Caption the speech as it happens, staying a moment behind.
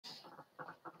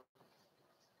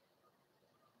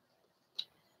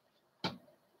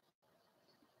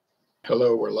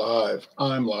Hello, we're live.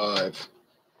 I'm live.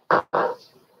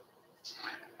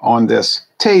 On this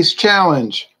taste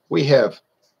challenge, we have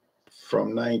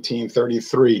from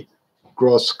 1933,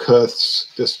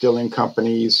 Grosscurth's Distilling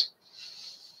Company's.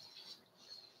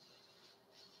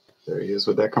 There he is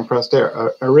with that compressed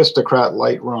air. Aristocrat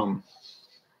light rum.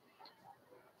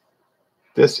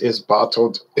 This is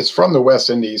bottled. It's from the West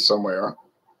Indies somewhere.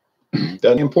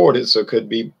 Doesn't import it, so it could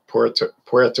be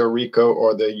Puerto Rico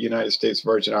or the United States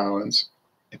Virgin Islands.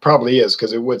 It probably is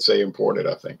because it would say imported,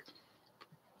 I think.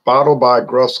 Bottled by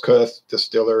Grosscurth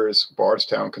Distillers,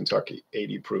 Bardstown, Kentucky,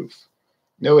 80 proof.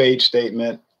 No age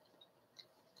statement.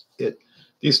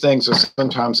 These things are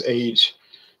sometimes aged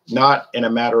not in a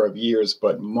matter of years,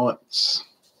 but months.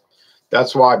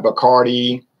 That's why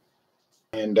Bacardi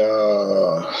and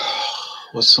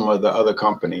what's some of the other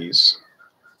companies?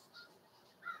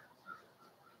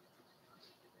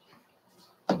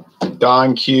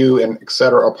 Don Q and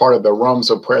etc. are part of the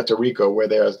rums of Puerto Rico, where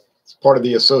they're part of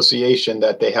the association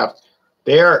that they have.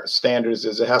 Their standards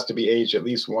is it has to be aged at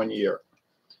least 1 year.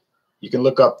 You can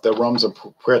look up the rums of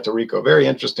Puerto Rico. Very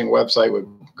interesting website with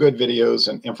good videos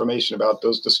and information about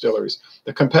those distilleries.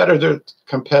 The competitor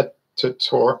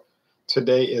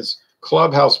today is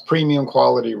Clubhouse Premium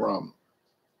Quality Rum.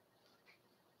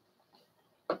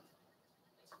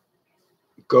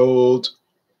 Gold,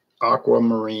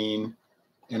 aquamarine,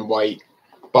 and white.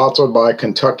 Bottled by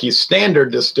Kentucky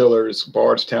Standard Distillers,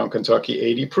 Bardstown, Kentucky,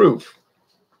 80 proof.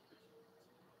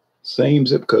 Same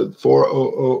zip code,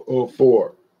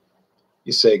 40004.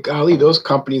 You say, golly, those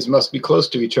companies must be close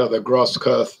to each other,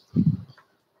 Grosscurth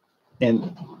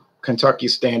and Kentucky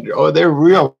Standard. Oh, they're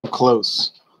real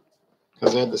close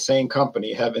because they're the same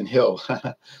company, Heaven Hill.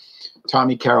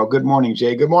 Tommy Carroll, good morning,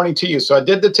 Jay. Good morning to you. So I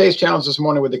did the taste challenge this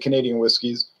morning with the Canadian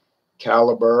whiskeys.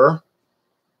 Caliber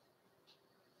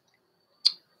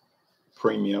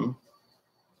Premium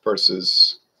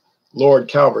versus Lord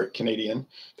Calvert Canadian.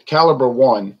 The Caliber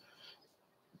 1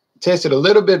 tasted a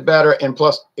little bit better, and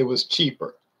plus it was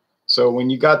cheaper. So when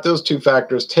you got those two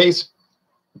factors, tastes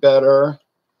better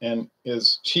and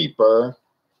is cheaper,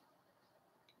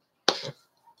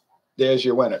 there's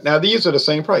your winner. Now these are the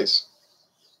same price.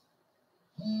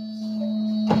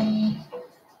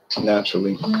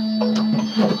 Naturally.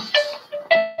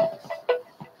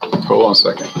 Hold on a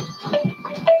second.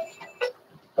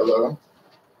 Hello?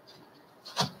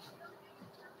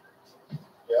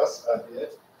 Yes, I did.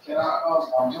 Can I,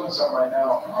 I'm doing something right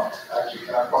now. Actually,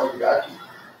 can I call you back?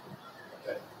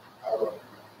 Okay, I will.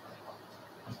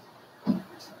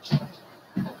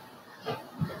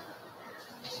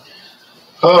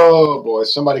 Oh boy,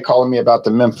 somebody calling me about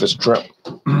the Memphis trip,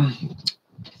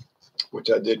 which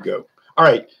I did go. All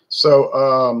right,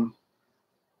 so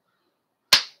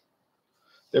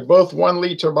they're both 1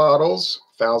 liter bottles,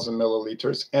 1,000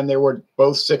 milliliters, and they were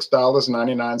both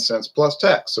 $6.99 plus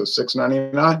tax. So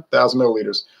 $6.99, 1,000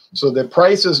 milliliters. So the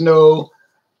price is no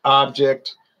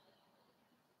object.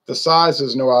 The size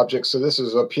is no object. So this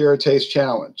is a pure taste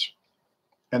challenge.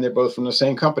 And they're both from the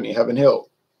same company, Heaven Hill.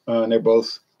 And they're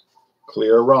both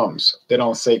clear rums. They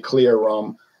don't say clear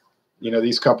rum. You know,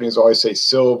 these companies always say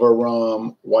silver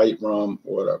rum, white rum,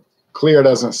 whatever. Clear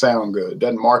doesn't sound good.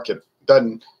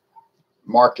 Doesn't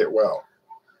market well.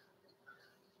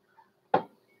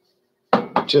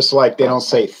 Just like they don't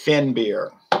say thin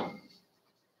beer.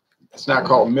 It's not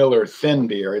called Miller Thin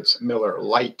Beer. It's Miller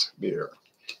Light Beer.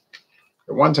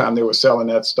 At one time, they were selling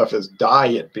that stuff as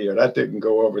diet beer. That didn't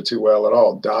go over too well at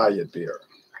all. Diet beer.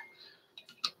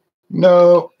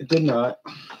 No, it did not.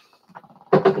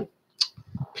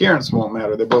 Appearance won't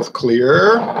matter. They're both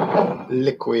clear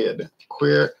liquid.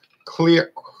 Clear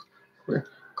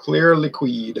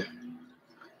liquid.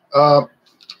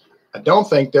 I don't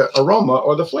think the aroma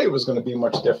or the flavor is going to be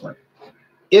much different,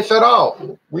 if at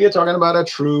all. We are talking about a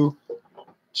true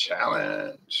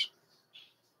challenge.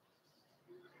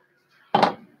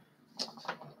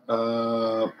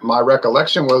 My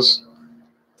recollection was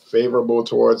favorable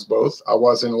towards both. I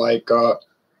wasn't like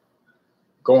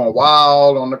going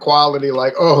wild on the quality,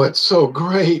 like, oh, it's so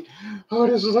great. Oh,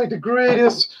 this is like the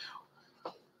greatest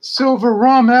silver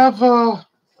rum ever.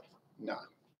 No.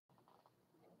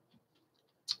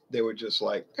 They were just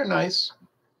like, they're nice.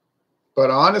 But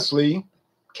honestly,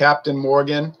 Captain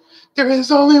Morgan, there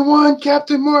is only one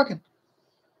Captain Morgan.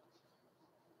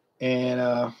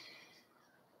 And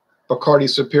Bacardi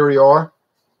Superior,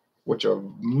 which are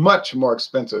much more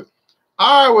expensive.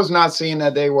 I was not seeing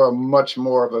that they were much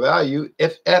more of a value,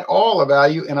 if at all a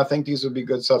value. And I think these would be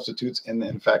good substitutes. And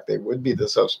in fact, they would be the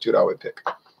substitute I would pick.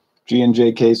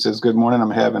 G&JK says, good morning. I'm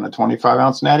having a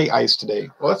 25-ounce natty ice today.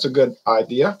 Well, that's a good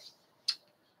idea.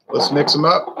 Let's mix them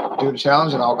up, do the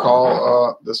challenge, and I'll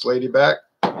call this lady back.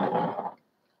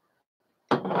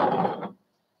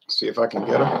 See if I can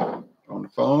get her on the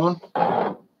phone.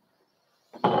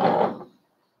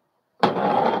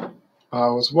 I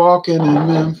was walking in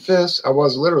Memphis. I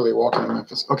was literally walking in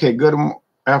Memphis. Okay, good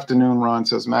afternoon, Ron,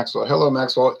 says Maxwell. Hello,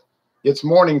 Maxwell. It's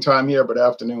morning time here, but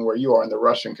afternoon where you are in the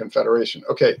Russian Confederation.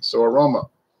 Okay, so aroma.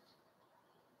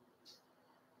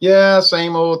 Yeah,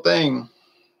 same old thing.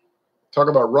 Talk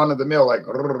about run of the mill,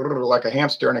 like a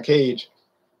hamster in a cage.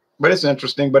 But it's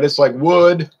interesting, but it's like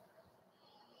wood,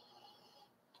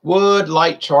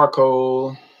 light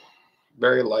charcoal,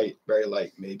 very light, very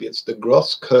light. Maybe it's the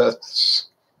Grosscurth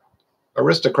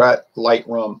Aristocrat light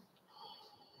rum.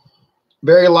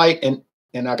 Very light, and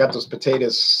I got those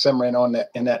potatoes simmering on that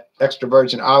in that extra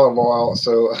virgin olive oil,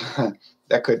 so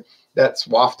that's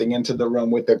wafting into the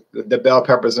room with the bell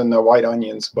peppers and the white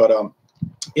onions. But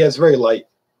yeah, it's very light.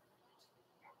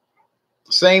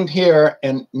 Same here,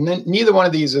 and neither one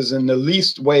of these is in the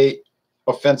least way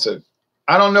offensive.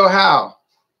 I don't know how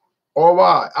or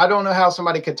why. I don't know how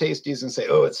somebody could taste these and say,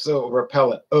 oh, it's so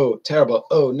repellent. Oh, terrible.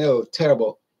 Oh, no,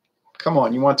 terrible. Come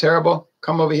on, you want terrible?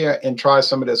 Come over here and try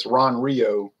some of this Ron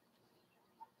Rio.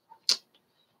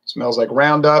 Smells like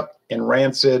Roundup and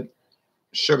rancid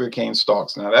sugarcane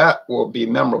stalks. Now that will be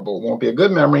memorable. Won't be a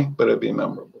good memory, but it'll be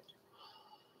memorable.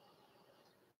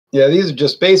 Yeah, these are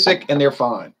just basic and they're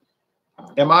fine.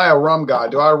 Am I a rum guy?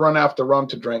 Do I run after rum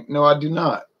to drink? No, I do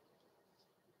not.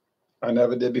 I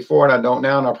never did before, and I don't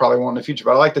now, and I probably won't in the future.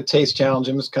 But I like the taste challenge,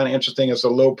 and it's kind of interesting. It's a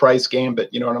low price game,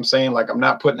 but you know what I'm saying? Like, I'm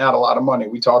not putting out a lot of money.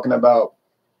 We're talking about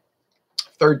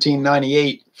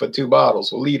 $13.98 for 2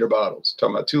 bottles, liter bottles.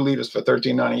 Talking about 2 liters for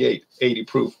 $13.98, 80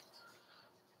 proof,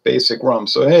 basic rum.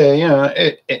 So hey,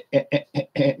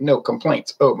 yeah, no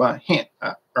complaints. Oh, my hand.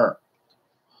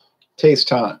 Taste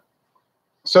time.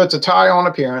 So it's a tie on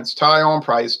appearance, tie on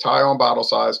price, tie on bottle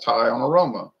size, tie on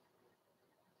aroma.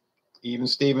 Even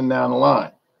Steven down the line.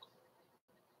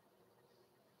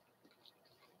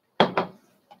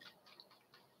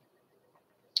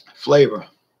 Flavor.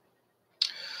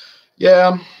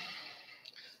 Yeah,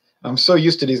 I'm so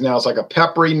used to these now. It's like a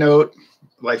peppery note,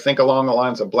 like think along the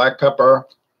lines of black pepper,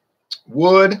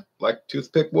 wood, like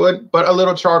toothpick wood, but a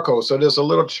little charcoal. So there's a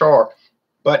little char,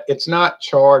 but it's not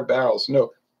charred barrels.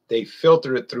 No, they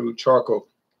filter it through charcoal.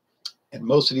 And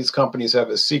most of these companies have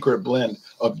a secret blend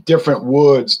of different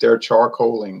woods they're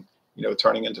charcoaling, you know,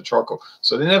 turning into charcoal.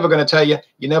 So they're never going to tell you.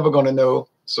 You're never going to know.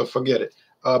 So forget it.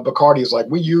 Bacardi is like,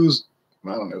 we use, I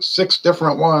don't know, 6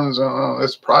 different ones.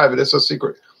 It's private. It's a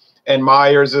secret. And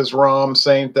Myers is rum.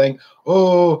 Same thing.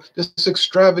 Oh, this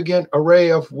extravagant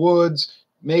array of woods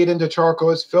made into charcoal.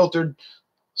 It's filtered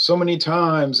so many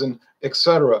times and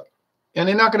etc. And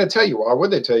they're not going to tell you. Why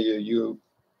would they tell you?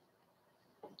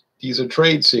 These are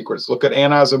trade secrets. Look at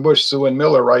Anheuser-Busch suing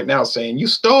Miller right now saying, you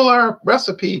stole our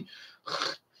recipe.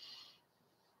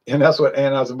 And that's what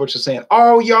Anheuser-Busch is saying.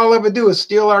 All y'all ever do is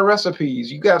steal our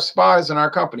recipes. You got spies in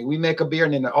our company. We make a beer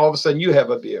and then all of a sudden you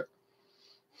have a beer.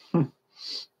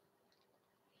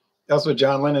 That's what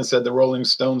John Lennon said the Rolling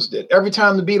Stones did. Every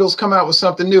time the Beatles come out with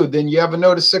something new, then you ever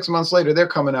notice 6 months later, they're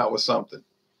coming out with something.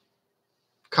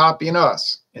 Copying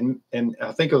us. And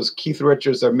I think it was Keith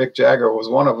Richards or Mick Jagger was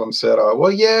one of them said,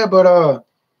 well, yeah, but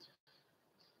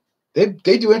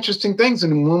they do interesting things.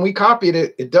 And when we copied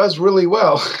it, it does really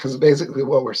well. Is basically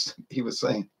what he was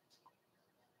saying.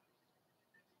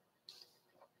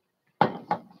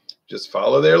 Just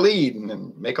follow their lead and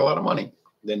then make a lot of money.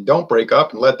 Then don't break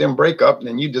up and let them break up. And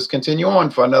then you just continue on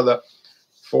for another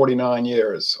 49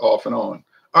 years off and on.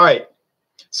 All right.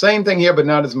 Same thing here, but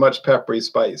not as much peppery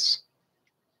spice.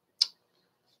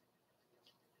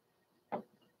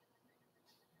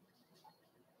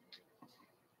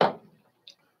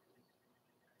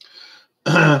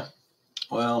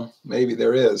 Well, maybe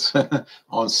there is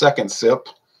on second sip.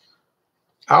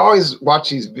 I always watch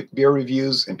these beer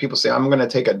reviews and people say, I'm going to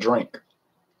take a drink.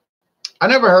 I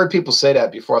never heard people say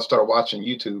that before I started watching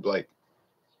YouTube. Like,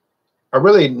 I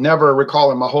really never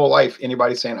recall in my whole life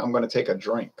anybody saying, I'm going to take a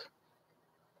drink.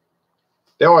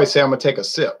 They always say, I'm going to take a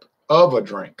sip of a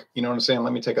drink. You know what I'm saying?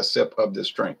 Let me take a sip of this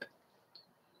drink.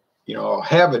 You know, I'll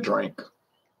have a drink,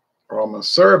 or I'm going to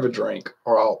serve a drink,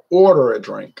 or I'll order a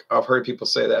drink. I've heard people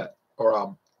say that. Or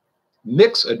I'll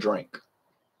mix a drink.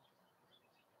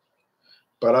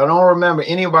 But I don't remember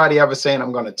anybody ever saying,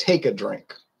 I'm going to take a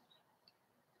drink.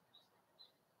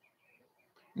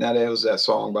 Now, there was that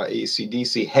song by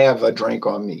AC/DC, Have a Drink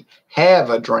on Me.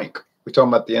 Have a drink. We're talking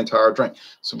about the entire drink.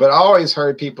 So, but I always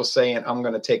heard people saying, I'm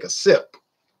going to take a sip.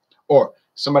 Or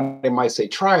somebody might say,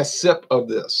 try a sip of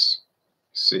this.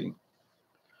 See?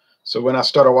 So when I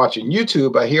started watching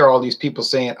YouTube, I hear all these people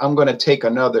saying, I'm going to take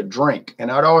another drink.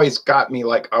 And it always got me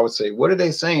like, I would say, what are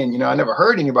they saying? You know, I never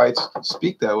heard anybody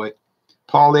speak that way.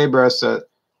 Paul Aubert said,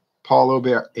 Paul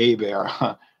Aubert, hey.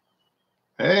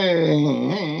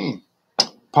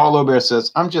 Paul Aubert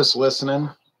says, I'm just listening.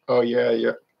 Oh, yeah,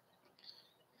 yeah.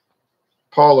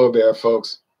 Paul Aubert,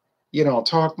 folks, you don't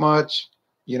talk much.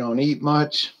 You don't eat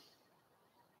much.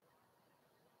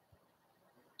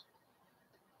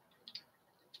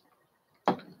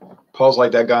 Paul's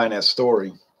like that guy in that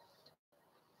story.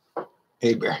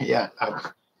 Hey, yeah,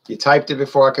 you typed it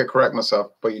before I could correct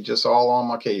myself, but you just all on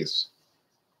my case.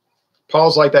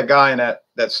 Paul's like that guy in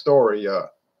that story,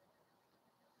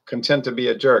 content to be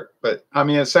a jerk. But, I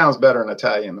mean, it sounds better in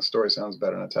Italian. The story sounds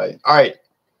better in Italian. All right.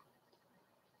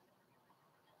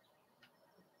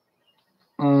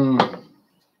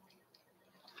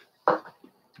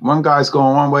 One guy's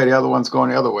going one way, the other one's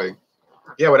going the other way.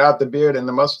 Yeah, without the beard and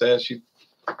the mustache,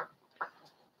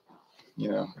 you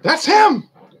know, that's him.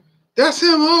 That's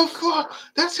him. Oh, fuck.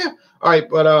 That's him. All right,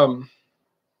 but I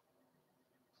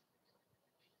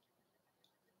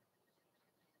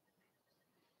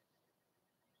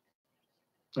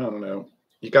don't know.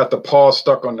 You got the paw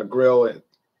stuck on the grill and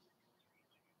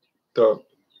the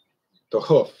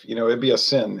hoof. You know, it'd be a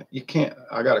sin. You can't.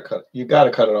 You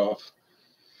gotta cut it off.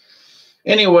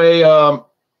 Anyway, I'm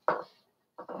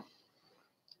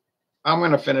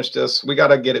gonna finish this. We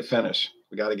gotta get it finished.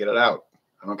 We gotta get it out.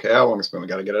 I don't care how long it's been. We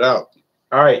gotta get it out.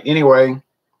 All right. Anyway.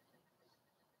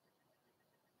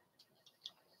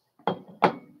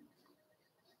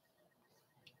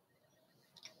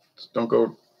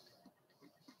 Don't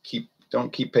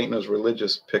keep painting those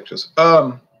religious pictures.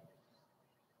 Now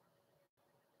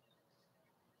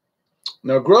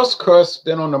Grosscurth's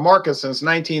been on the market since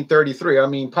 1933. I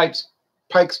mean, Pikes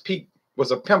Peak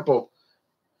was a pimple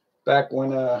back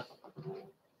when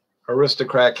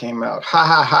Aristocrat came out. Ha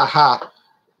ha ha ha.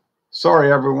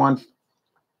 Sorry, everyone.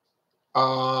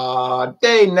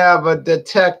 They never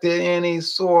detected any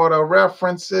sort of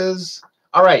references.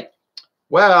 All right.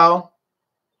 Well,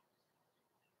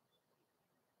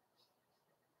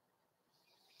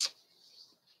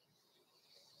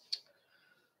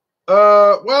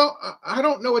 I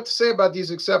don't know what to say about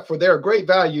these except for they're great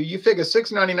value. You figure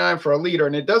 $6.99 for a liter,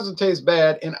 and it doesn't taste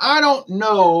bad. And I don't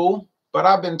know, but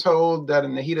I've been told that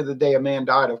in the heat of the day, a man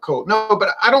died of cold. No, but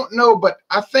I don't know. But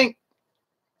I think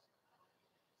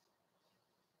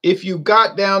if you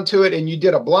got down to it and you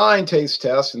did a blind taste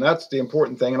test, and that's the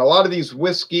important thing. And a lot of these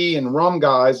whiskey and rum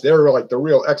guys, they're like the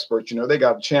real experts. You know, they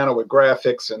got a channel with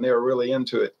graphics, and they're really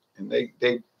into it. And they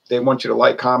want you to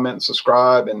like, comment, and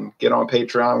subscribe, and get on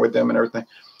Patreon with them and everything.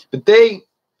 But they,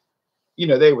 you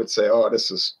know, they would say, oh, this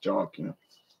is junk, you know.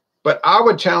 But I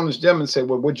would challenge them and say,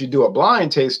 well, would you do a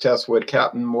blind taste test with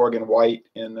Captain Morgan White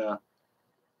and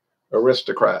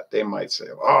Aristocrat? They might say,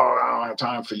 oh, I don't have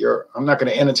time for I'm not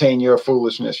going to entertain your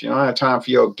foolishness. You know, I don't have time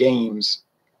for your games.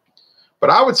 But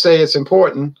I would say it's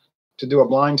important to do a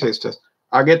blind taste test.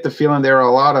 I get the feeling there are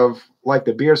a lot of, like,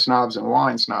 the beer snobs and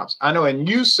wine snobs. I know, and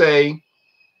you say,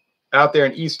 out there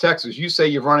in East Texas, you say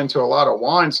you've run into a lot of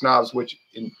wine snobs, which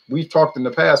we've talked in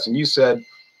the past, and you said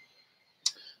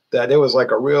that there was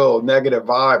like a real negative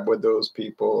vibe with those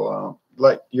people,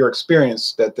 like your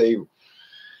experience, that they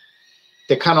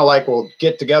kind of like will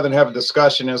get together and have a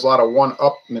discussion. There's a lot of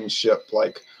one-upmanship,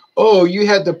 like, oh, you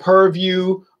had the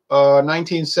Purview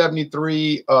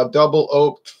 1973 double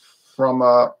oaked from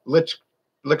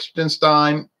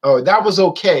Liechtenstein. Oh, that was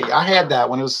okay. I had that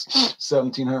when it was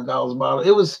 $1,700 a bottle.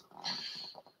 It was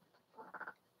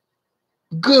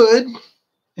good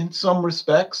in some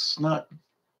respects, not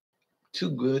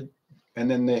too good. And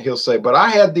then he'll say, but I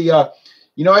had the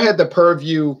you know, I had the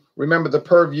Purview. Remember the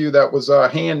Purview that was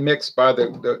hand mixed by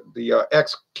the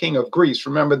ex-king of Greece.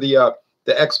 Remember the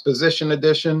Exposition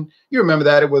edition? You remember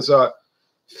that? It was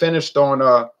finished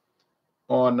on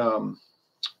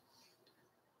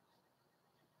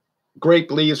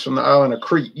grape leaves from the island of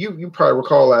Crete. You probably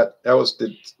recall that. That was the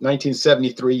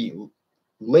 1973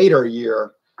 later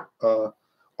year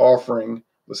offering,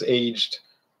 was aged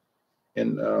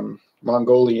in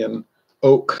Mongolian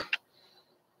oak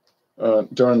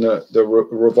during the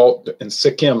revolt in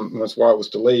Sikkim. That's why it was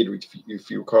delayed,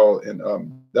 if you recall. And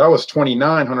that was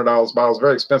 $2,900 bottle. It was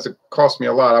very expensive. Cost me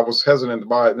a lot. I was hesitant to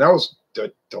buy it. And that was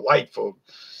delightful.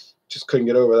 Just couldn't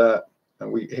get over that.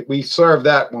 And we served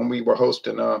that when we were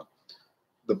hosting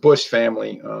the Bush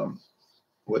family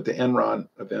with the Enron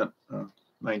event,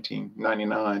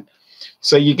 1999.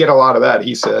 So you get a lot of that,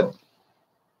 he said.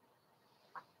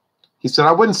 He said,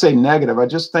 I wouldn't say negative. I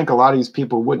just think a lot of these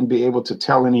people wouldn't be able to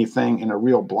tell anything in a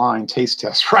real blind taste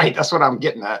test. Right, that's what I'm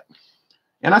getting at.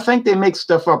 And I think they make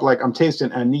stuff up like I'm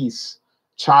tasting anise,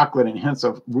 chocolate, and hints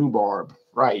of rhubarb.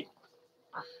 Right.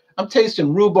 I'm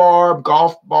tasting rhubarb,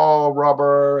 golf ball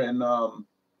rubber, and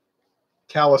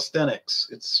calisthenics.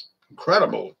 It's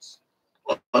incredible. It's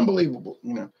unbelievable.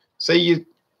 You know, say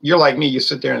you're like me, you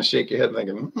sit there and shake your head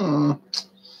thinking, I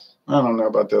don't know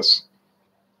about this.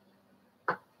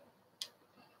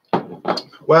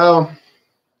 Well,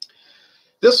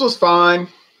 this was fine.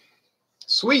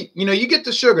 Sweet. You know, you get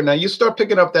the sugar. Now you start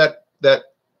picking up that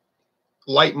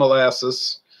light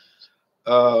molasses.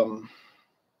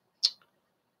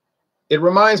 It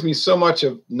reminds me so much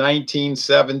of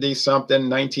 1970 something,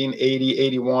 1980,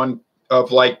 81,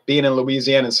 of like being in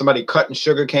Louisiana and somebody cutting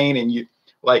sugar cane and you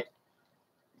like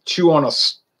chew on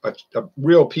a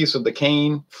real piece of the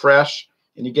cane fresh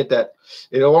and you get that,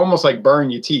 it'll almost like burn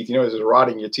your teeth. You know, it's just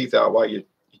rotting your teeth out while you're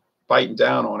biting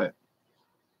down on it.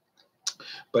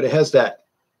 But it has that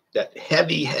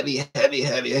heavy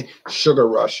sugar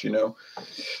rush, you know,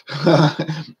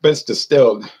 but it's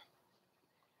distilled.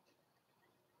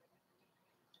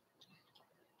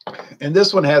 And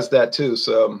this one has that too.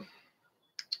 So,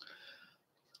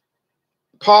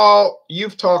 Paul,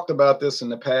 you've talked about this in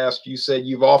the past. You said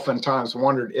you've oftentimes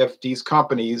wondered if these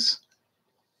companies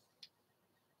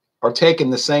are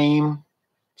taking the same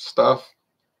stuff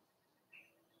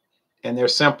and they're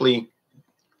simply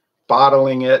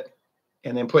bottling it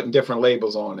and then putting different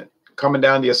labels on it, coming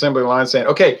down the assembly line saying,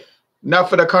 okay, enough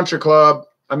for the country club.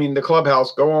 I mean, the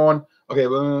clubhouse, go on. Okay,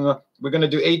 we're going to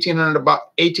do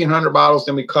 1,800 bottles,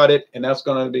 then we cut it, and that's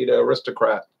going to be the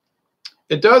Aristocrat.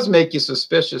 It does make you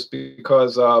suspicious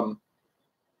because,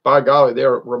 by golly,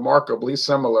 they're remarkably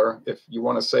similar. If you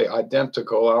want to say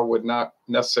identical, I would not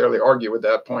necessarily argue with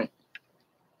that point.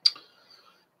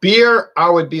 Beer, I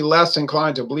would be less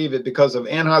inclined to believe it because of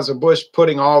Anheuser-Busch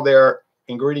putting all their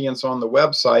ingredients on the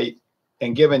website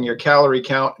and giving your calorie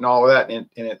count and all of that, and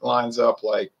it lines up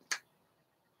like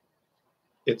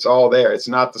it's all there. It's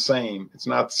not the same. It's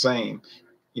not the same.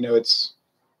 You know, it's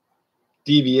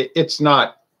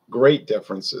not great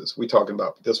differences. We're talking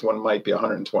about this one might be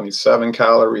 127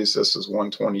 calories. This is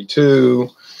 122.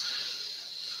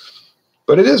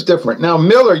 But it is different. Now,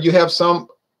 Miller, you have some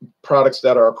products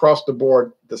that are across the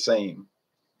board the same.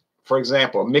 For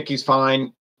example, Mickey's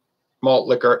Fine Malt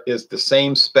Liquor is the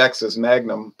same specs as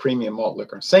Magnum Premium Malt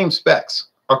Liquor. Same specs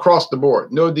across the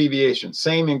board. No deviation.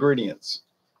 Same ingredients.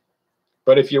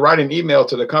 But if you write an email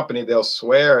to the company, they'll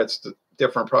swear it's the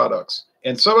different products.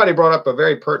 And somebody brought up a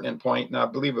very pertinent point, and I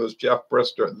believe it was Jeff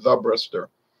Brister, the Brister.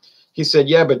 He said,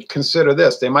 yeah, but consider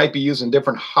this. They might be using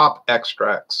different hop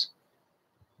extracts.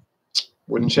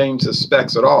 Wouldn't change the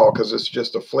specs at all because it's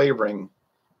just a flavoring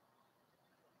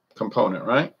component,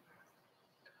 right?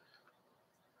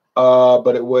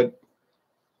 But it would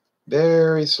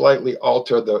very slightly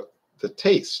alter the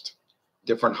taste.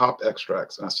 Different hop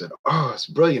extracts. And I said, oh, it's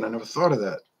brilliant. I never thought of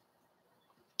that.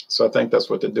 So I think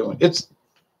that's what they're doing. It's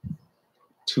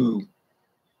in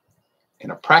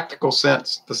a practical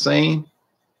sense, the same.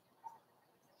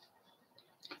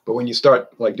 But when you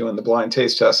start like doing the blind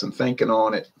taste test and thinking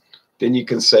on it, then you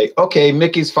can say, okay,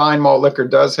 Mickey's Fine Malt Liquor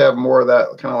does have more of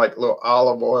that kind of like little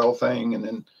olive oil thing. And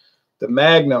then the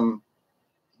Magnum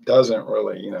doesn't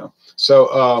really, you know.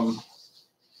 So,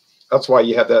 that's why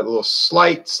you have that little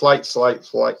slight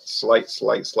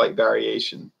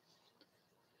variation.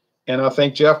 And I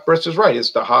think Jeff Brister's right.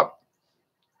 It's the hop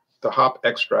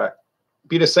extract.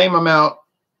 Be the same amount,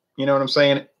 you know what I'm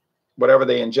saying? Whatever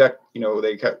they inject, you know,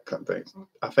 they got things.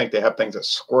 I think they have things that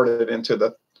squirt it into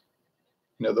the,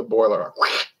 you know, the boiler.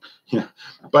 Yeah.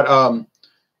 But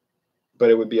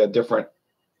it would be a different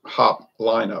hop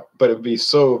lineup. But it would be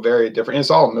so very different. And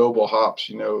it's all noble hops,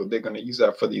 you know, they're going to use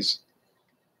that for these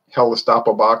Hella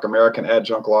Stoppelbach, American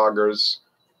Adjunct Lagers,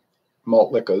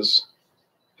 malt liquors,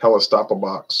 Hella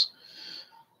Stoppelbachs.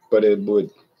 But it would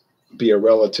be a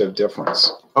relative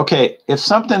difference. Okay, if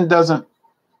something doesn't,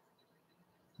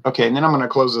 okay, and then I'm going to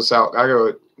close this out. I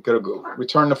gotta go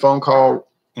return the phone call,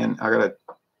 and I gotta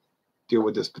deal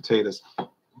with these potatoes.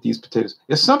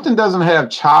 If something doesn't have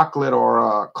chocolate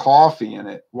or coffee in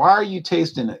it, why are you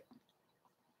tasting it?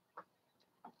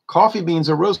 Coffee beans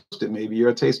are roasted. Maybe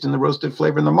you're tasting the roasted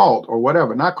flavor in the malt or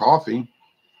whatever, not coffee.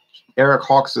 Eric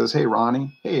Hawk says, hey,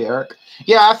 Ronnie. Hey, Eric.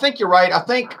 Yeah, I think you're right. I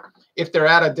think if they're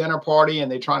at a dinner party and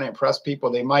they're trying to impress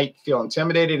people, they might feel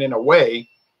intimidated in a way.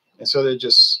 And so they're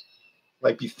just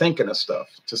like be thinking of stuff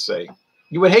to say.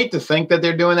 You would hate to think that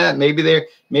they're doing that. Maybe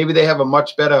they have a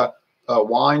much better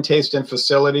wine tasting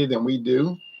facility than we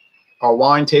do, or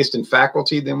wine tasting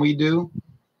faculty than we do.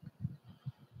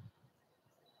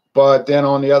 But then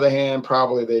on the other hand,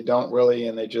 probably they don't really,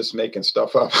 and they're just making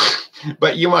stuff up.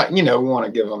 But you might, we want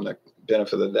to give them the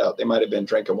benefit of the doubt. They might have been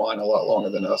drinking wine a lot longer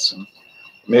than us, and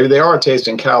maybe they are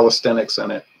tasting calisthenics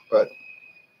in it. But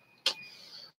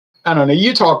I don't know.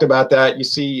 You talked about that. You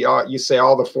see, you say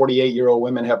all the 48-year-old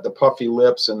women have the puffy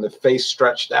lips and the face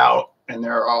stretched out, and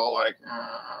they're all like,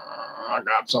 I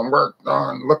got some work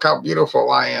done. Look how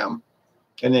beautiful I am.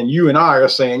 And then you and I are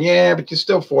saying, yeah, but you're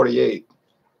still 48.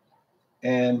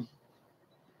 And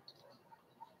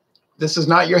this is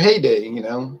not your heyday,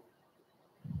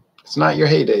 It's not your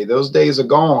heyday. Those days are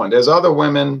gone. There's other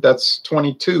women that's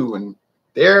 22 and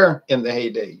they're in the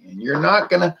heyday. And you're not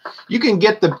going to, you can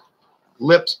get the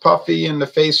lips puffy and the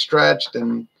face stretched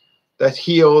and the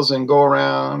heels and go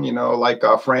around, like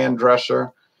Fran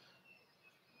Drescher.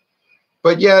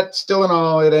 But yet, still in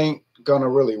all, it ain't going to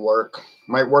really work.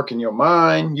 Might work in your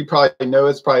mind. You probably know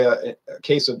it's probably a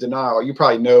case of denial. You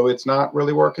probably know it's not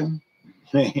really working.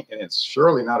 And it's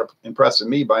surely not impressing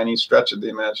me by any stretch of the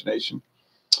imagination.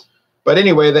 But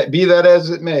anyway, be that as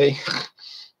it may.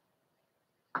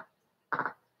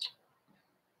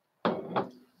 I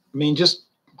mean, just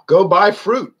go buy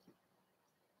fruit.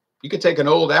 You could take an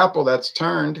old apple that's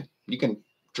turned. You can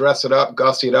dress it up,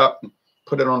 gussy it up,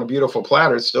 put it on a beautiful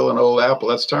platter. It's still an old apple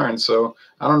that's turned. So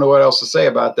I don't know what else to say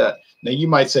about that. Now you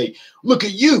might say, look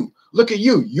at you. Look at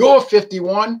you. You're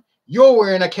 51. You're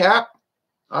wearing a cap.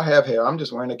 I have hair. I'm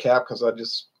just wearing a cap because I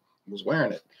just was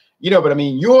wearing it. But I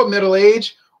mean, you're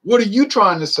middle-aged. What are you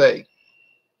trying to say?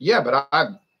 Yeah, but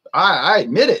I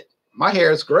admit it. My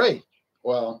hair is gray.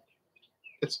 Well,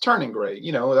 it's turning gray.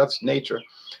 That's nature.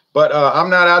 But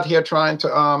I'm not out here trying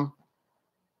to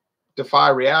defy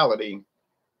reality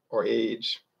or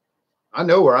age. I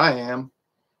know where I am.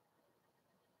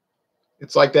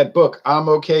 It's like that book, I'm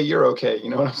okay, you're okay. You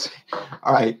know what I'm saying?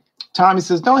 All right. Tommy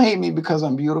says, don't hate me because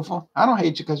I'm beautiful. I don't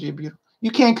hate you because you're beautiful.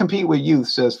 You can't compete with youth,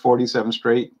 says 47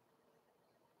 straight.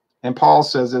 And Paul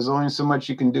says there's only so much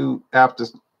you can do after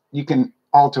you can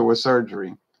alter with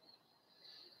surgery.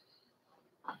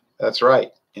 That's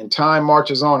right. And time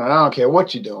marches on, and I don't care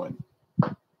what you're doing.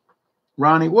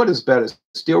 Ronnie, what is better,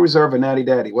 Steel Reserve or Natty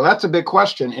Daddy? Well, that's a big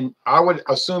question. And I would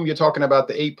assume you're talking about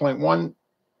the 8.1%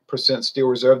 Steel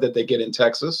Reserve that they get in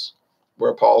Texas,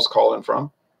 where Paul's calling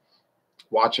from,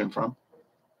 watching from,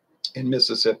 in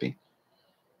Mississippi.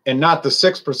 And not the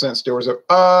 6% Steel Reserve.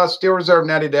 Steel Reserve,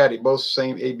 Natty Daddy, both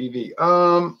same ABV.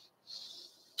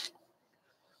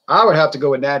 I would have to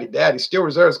go with Natty Daddy. Steel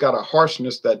Reserve's got a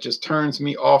harshness that just turns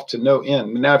me off to no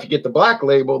end. Now, if you get the black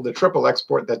label, the triple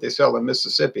export that they sell in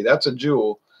Mississippi, that's a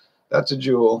jewel. That's a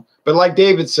jewel. But like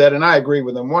David said, and I agree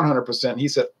with him 100%, he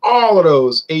said, all of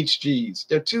those HGs,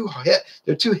 they're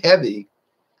too heavy.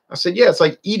 I said, yeah, it's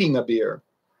like eating a beer.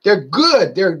 They're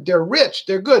good. They're rich.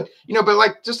 They're good. But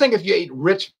like, just think if you ate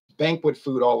rich banquet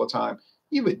food all the time,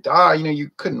 you would die.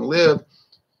 You couldn't live.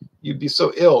 You'd be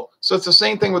so ill. So it's the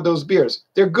same thing with those beers.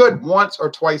 They're good once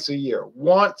or twice a year.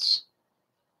 Once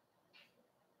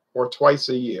or twice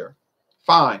a year.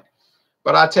 Fine.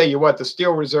 But I tell you what, the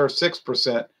Steel Reserve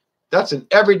 6%, that's an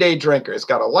everyday drinker. It's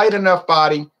got a light enough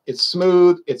body. It's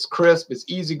smooth. It's crisp. It's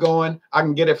easygoing. I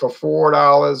can get it for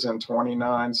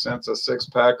 $4.29, a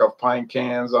six-pack of pint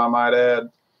cans, I might add.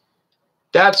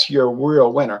 That's your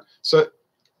real winner. So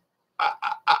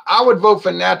I would vote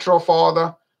for Natural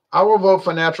Father. I will vote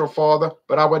for Natural Father,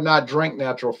 but I would not drink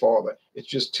Natural Father. It's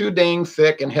just too dang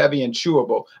thick and heavy and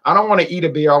chewable. I don't want to eat a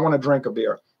beer. I want to drink a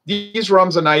beer. These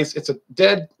rums are nice. It's a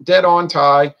dead on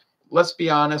tie. Let's be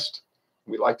honest.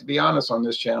 We like to be honest on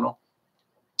this channel.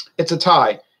 It's a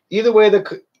tie. Either way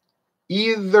the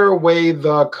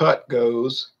cut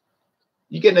goes,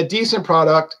 you're getting a decent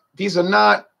product. These are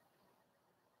not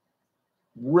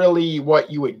really what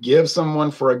you would give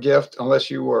someone for a gift unless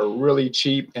you were really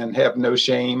cheap and have no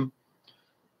shame.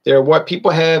 They're what people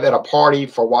have at a party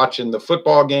for watching the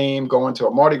football game, going to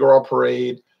a Mardi Gras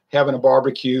parade, having a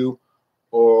barbecue,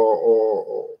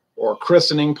 or a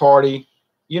christening party.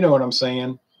 You know what I'm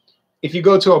saying? If you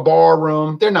go to a bar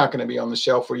room, they're not going to be on the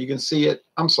shelf where you can see it.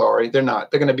 I'm sorry, they're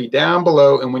not. They're going to be down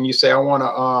below. And when you say, I want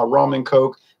a rum and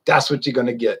Coke, that's what you're going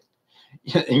to get.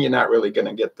 And you're not really going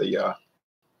to get the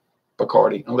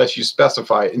Bacardi unless you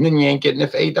specify it. And then you ain't getting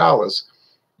it for $8.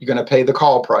 You're going to pay the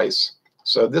call price.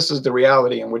 So this is the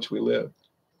reality in which we live.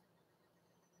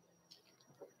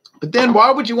 But then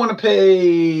why would you want to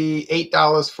pay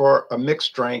 $8 for a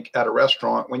mixed drink at a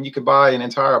restaurant when you could buy an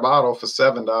entire bottle for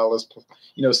 $7,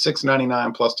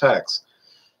 $6.99 plus tax?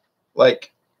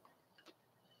 Like,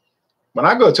 when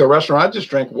I go to a restaurant, I just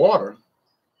drink water.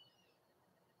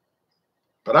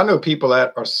 But I know people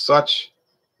that are such,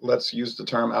 let's use the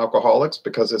term alcoholics,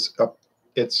 because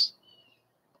it's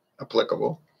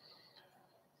applicable.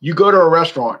 You go to a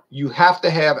restaurant, you have to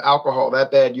have alcohol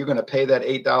that bad. You're going to pay that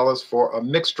 $8 for a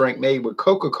mixed drink made with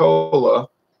Coca-Cola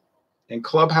and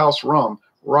Clubhouse rum.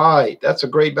 Right. That's a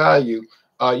great value.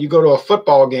 You go to a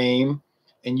football game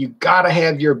and you got to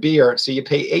have your beer. So you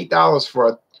pay $8 for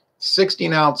a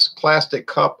 16-ounce plastic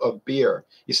cup of beer.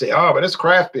 You say, oh, but it's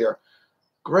craft beer.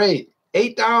 Great.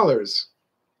 $8.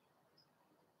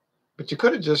 But you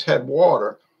could have just had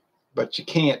water, but you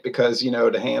can't because, you know,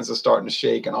 the hands are starting to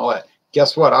shake and all that.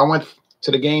 Guess what? I went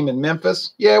to the game in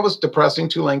Memphis. Yeah, it was depressing.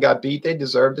 Tulane got beat. They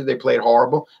deserved it. They played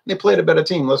horrible. They played a better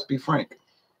team, let's be frank.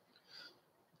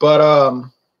 But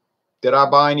did I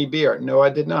buy any beer? No, I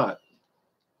did not.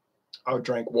 I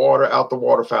drank water out the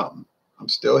water fountain. I'm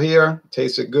still here.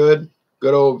 Tasted good.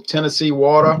 Good old Tennessee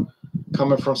water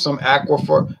coming from some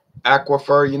aquifer,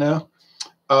 you know.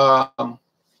 I'm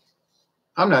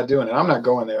not doing it. I'm not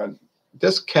going there.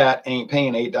 This cat ain't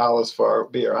paying $8 for a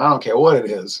beer. I don't care what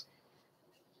it is.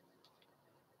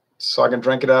 So I can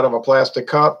drink it out of a plastic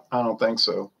cup? I don't think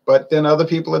so. But then other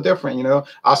people are different, you know.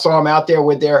 I saw them out there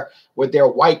with their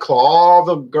White Claw. All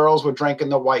the girls were drinking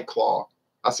the White Claw.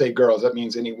 I say girls, that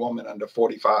means any woman under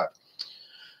 45.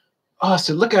 Oh, I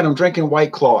said, look at them drinking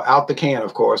White Claw out the can,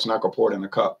 of course, not gonna pour it in a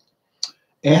cup.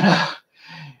 And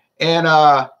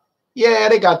yeah,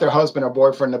 they got their husband or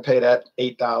boyfriend to pay that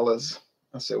 $8.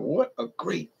 I said, what a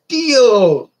great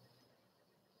deal.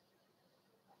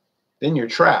 Then you're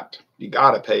trapped. You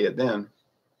got to pay it then.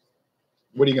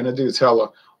 What are you going to do? Tell her,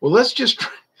 well, let's just,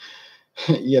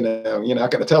 you know, you're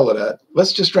not going to tell her that.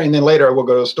 Let's just train. Then later we'll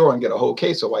go to the store and get a whole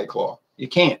case of White Claw. You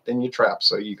can't. Then you're trapped.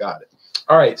 So you got it.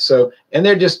 All right. So, and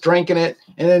they're just drinking it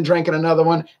and then drinking another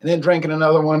one and then drinking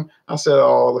another one. I said,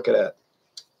 oh, look at that.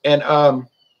 And I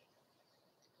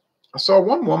saw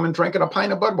one woman drinking a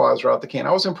pint of Budweiser out the can.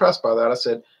 I was impressed by that. I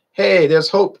said, hey, there's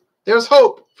hope. There's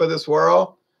hope for this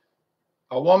world.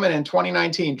 A woman in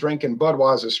 2019 drinking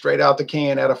Budweiser straight out the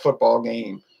can at a football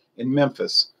game in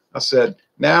Memphis. I said,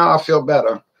 now I feel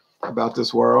better about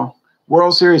this world.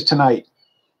 World Series tonight.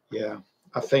 Yeah,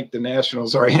 I think the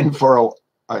Nationals are in for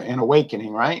an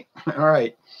awakening, right? All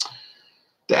right.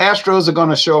 The Astros are going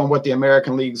to show them what the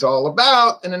American League's all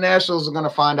about, and the Nationals are going to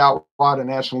find out why the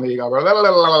National League. All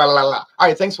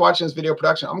right, thanks for watching this video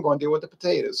production. I'm going to deal with the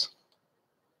potatoes.